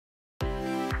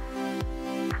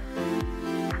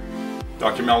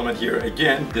Dr. Melamed here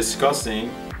again, discussing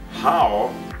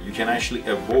how you can actually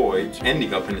avoid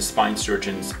ending up in a spine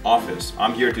surgeon's office.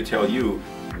 I'm here to tell you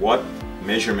what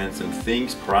measurements and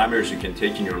things, parameters you can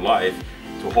take in your life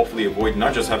to hopefully avoid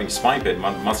not just having spine pain,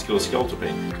 musculoskeletal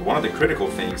pain. So one of the critical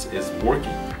things is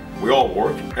working. We all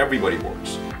work, everybody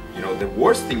works. You know, the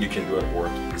worst thing you can do at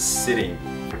work is sitting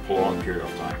for a prolonged period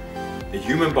of time. The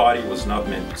human body was not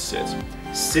meant to sit.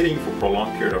 Sitting for a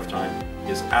prolonged period of time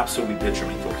is absolutely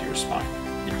detrimental to your spine.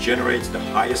 It generates the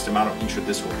highest amount of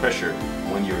intradiscal pressure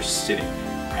when you're sitting.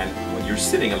 And when you're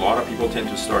sitting, a lot of people tend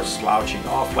to start slouching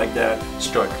off like that,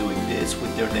 start doing this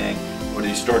with their neck, or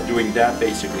they start doing that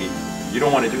basically. You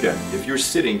don't want to do that. If you're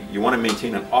sitting, you want to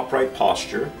maintain an upright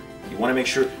posture. You want to make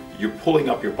sure you're pulling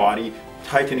up your body,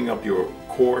 tightening up your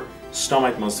core,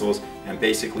 stomach muscles, and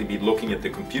basically be looking at the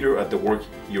computer at the work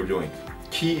you're doing.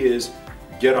 Key is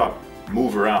get up,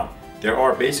 move around. There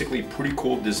are basically pretty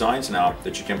cool designs now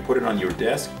that you can put it on your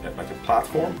desk, like a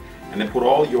platform, and then put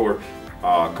all your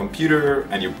computer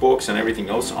and your books and everything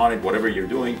else on it, whatever you're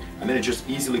doing, and then it just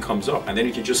easily comes up, and then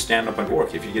you can just stand up and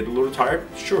work. If you get a little tired,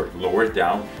 sure, lower it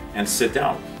down and sit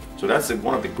down. So that's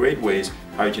one of the great ways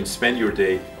how you can spend your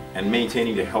day and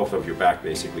maintaining the health of your back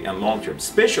basically, and long term.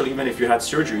 Especially even if you had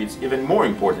surgery, it's even more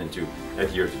important to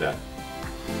adhere to that.